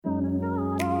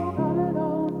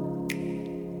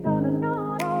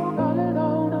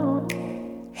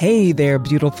Hey there,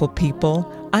 beautiful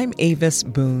people. I'm Avis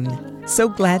Boone. So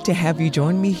glad to have you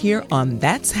join me here on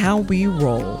That's How We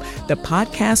Roll, the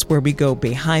podcast where we go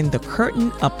behind the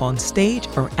curtain, up on stage,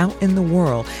 or out in the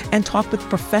world and talk with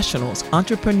professionals,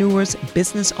 entrepreneurs,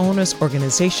 business owners,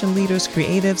 organization leaders,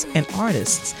 creatives, and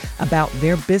artists about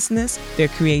their business, their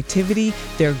creativity,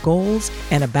 their goals,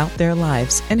 and about their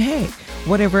lives. And hey,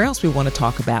 whatever else we want to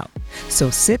talk about. So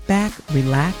sit back,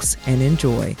 relax, and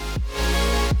enjoy.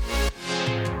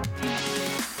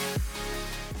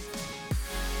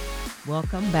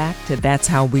 Welcome back to That's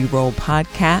How We Roll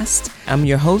podcast. I'm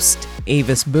your host,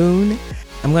 Avis Boone.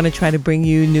 I'm going to try to bring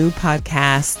you new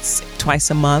podcasts twice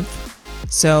a month.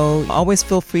 So always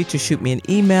feel free to shoot me an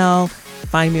email,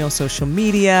 find me on social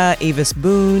media, Avis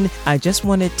Boone. I just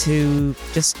wanted to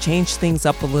just change things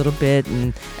up a little bit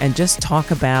and just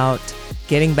talk about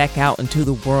getting back out into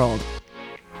the world.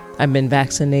 I've been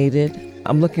vaccinated.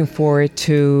 I'm looking forward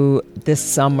to this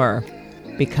summer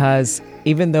because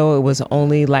even though it was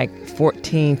only like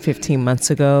 15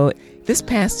 months ago, this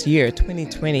past year,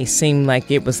 2020, seemed like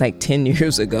it was like 10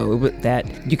 years ago that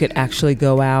you could actually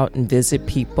go out and visit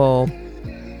people,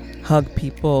 hug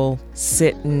people,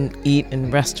 sit and eat in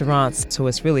restaurants. So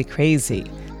it's really crazy.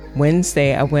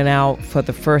 Wednesday, I went out for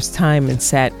the first time and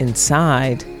sat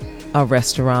inside a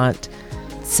restaurant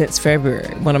since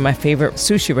February, one of my favorite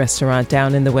sushi restaurants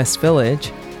down in the West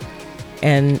Village.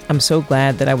 And I'm so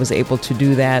glad that I was able to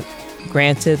do that.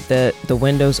 Granted, the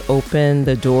windows open,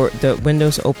 the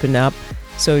windows open up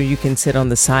so you can sit on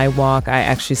the sidewalk. I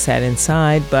actually sat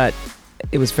inside, but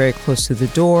it was very close to the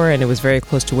door and it was very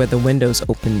close to where the windows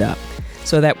opened up.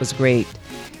 So that was great.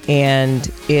 And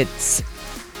it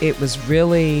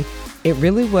really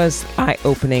was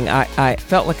eye-opening. I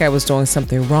felt like I was doing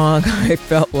something wrong. I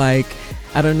felt like,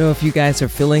 I don't know if you guys are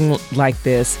feeling like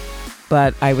this,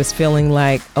 but I was feeling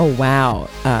like, oh wow,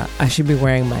 I should be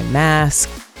wearing my mask.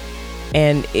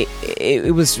 And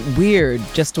it was weird,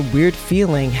 just a weird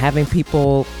feeling having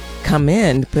people come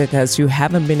in because you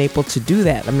haven't been able to do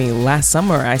that. I mean, last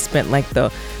summer I spent like the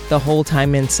whole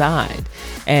time inside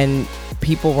and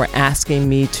people were asking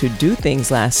me to do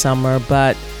things last summer,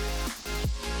 but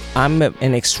I'm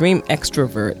an extreme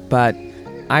extrovert, but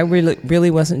I really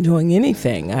wasn't doing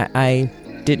anything. I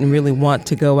didn't really want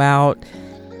to go out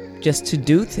just to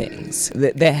do things.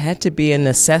 That had to be a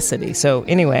necessity. So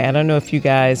anyway, I don't know if you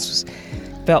guys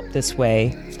felt this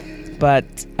way, but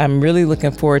I'm really looking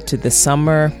forward to the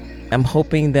summer. I'm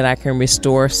hoping that I can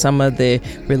restore some of the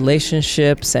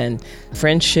relationships and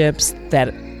friendships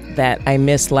that I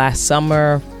missed last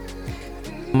summer.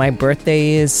 My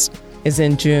birthday is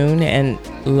in June, and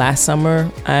last summer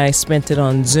I spent it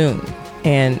on Zoom.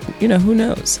 And who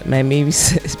knows? I may be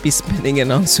spending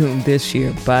it on Zoom this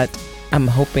year, but I'm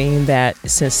hoping that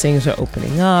since things are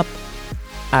opening up,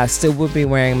 I still will be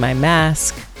wearing my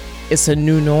mask. It's a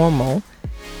new normal,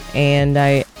 and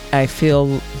I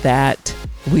feel that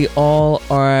we all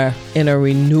are in a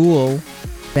renewal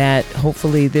that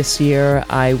hopefully this year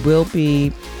I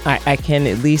can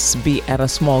at least be at a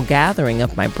small gathering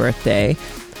of my birthday.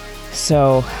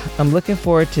 So I'm looking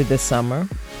forward to this summer.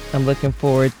 I'm looking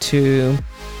forward to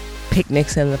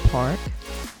picnics in the park.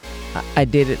 I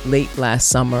did it late last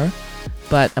summer,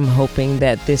 but I'm hoping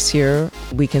that this year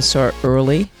we can start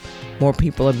early. More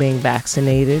people are being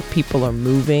vaccinated. People are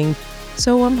moving.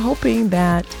 So I'm hoping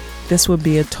that this would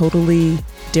be a totally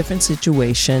different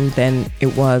situation than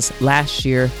it was last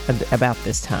year about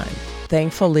this time.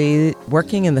 Thankfully,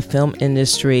 working in the film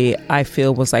industry, I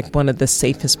feel was like one of the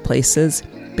safest places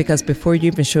because before you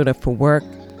even showed up for work,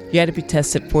 you had to be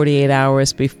tested 48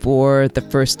 hours before the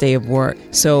first day of work.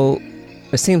 So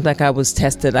it seems like I was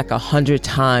tested like 100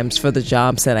 times for the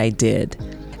jobs that I did.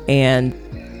 And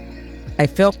I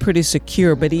felt pretty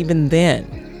secure, but even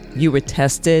then, you were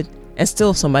tested and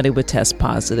still somebody would test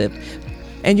positive.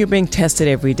 And you're being tested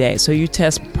every day. So you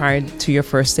test prior to your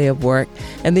first day of work,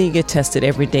 and then you get tested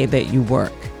every day that you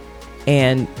work.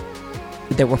 And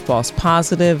there were false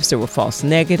positives, there were false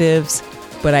negatives,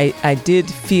 but I did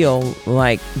feel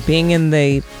like being in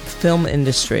the film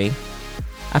industry,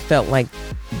 I felt like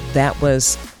it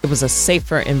was a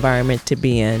safer environment to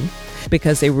be in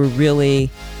because they were really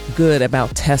good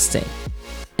about testing.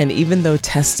 And even though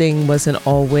testing wasn't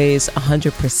always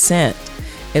 100%,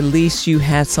 at least you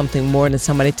had something more than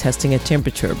somebody testing a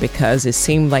temperature because it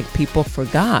seemed like people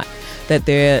forgot that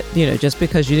just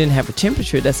because you didn't have a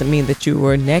temperature doesn't mean that you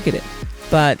were negative.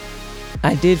 But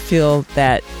I did feel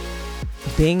that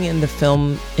being in the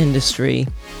film industry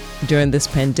during this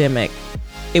pandemic,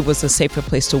 it was a safer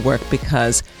place to work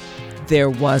because there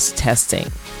was testing.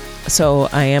 So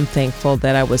I am thankful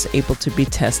that I was able to be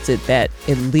tested, that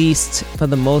at least for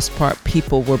the most part,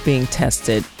 people were being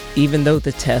tested, even though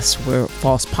the tests were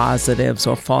false positives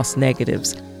or false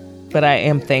negatives. But I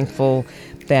am thankful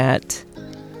that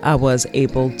I was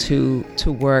able to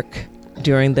work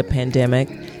during the pandemic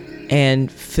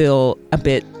and feel a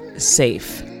bit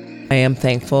safe. I am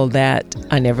thankful that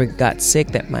I never got sick,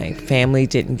 that my family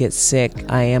didn't get sick.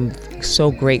 I am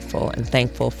so grateful and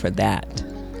thankful for that.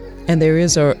 And there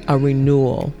is a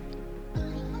renewal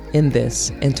in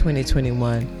this, in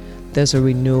 2021. There's a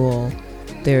renewal.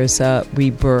 There's a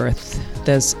rebirth.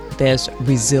 There's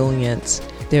resilience.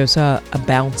 There's a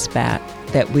bounce back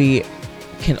that we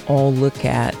can all look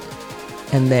at,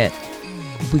 and that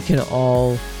we can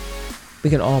all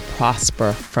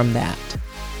prosper from that.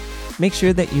 Make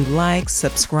sure that you like,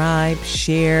 subscribe,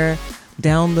 share,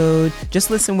 download.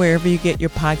 Just listen wherever you get your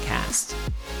podcast.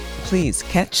 Please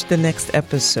catch the next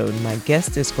episode. My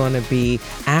guest is going to be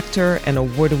actor and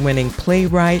award-winning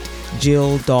playwright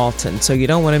Jill Dalton. So you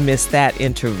don't want to miss that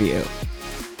interview.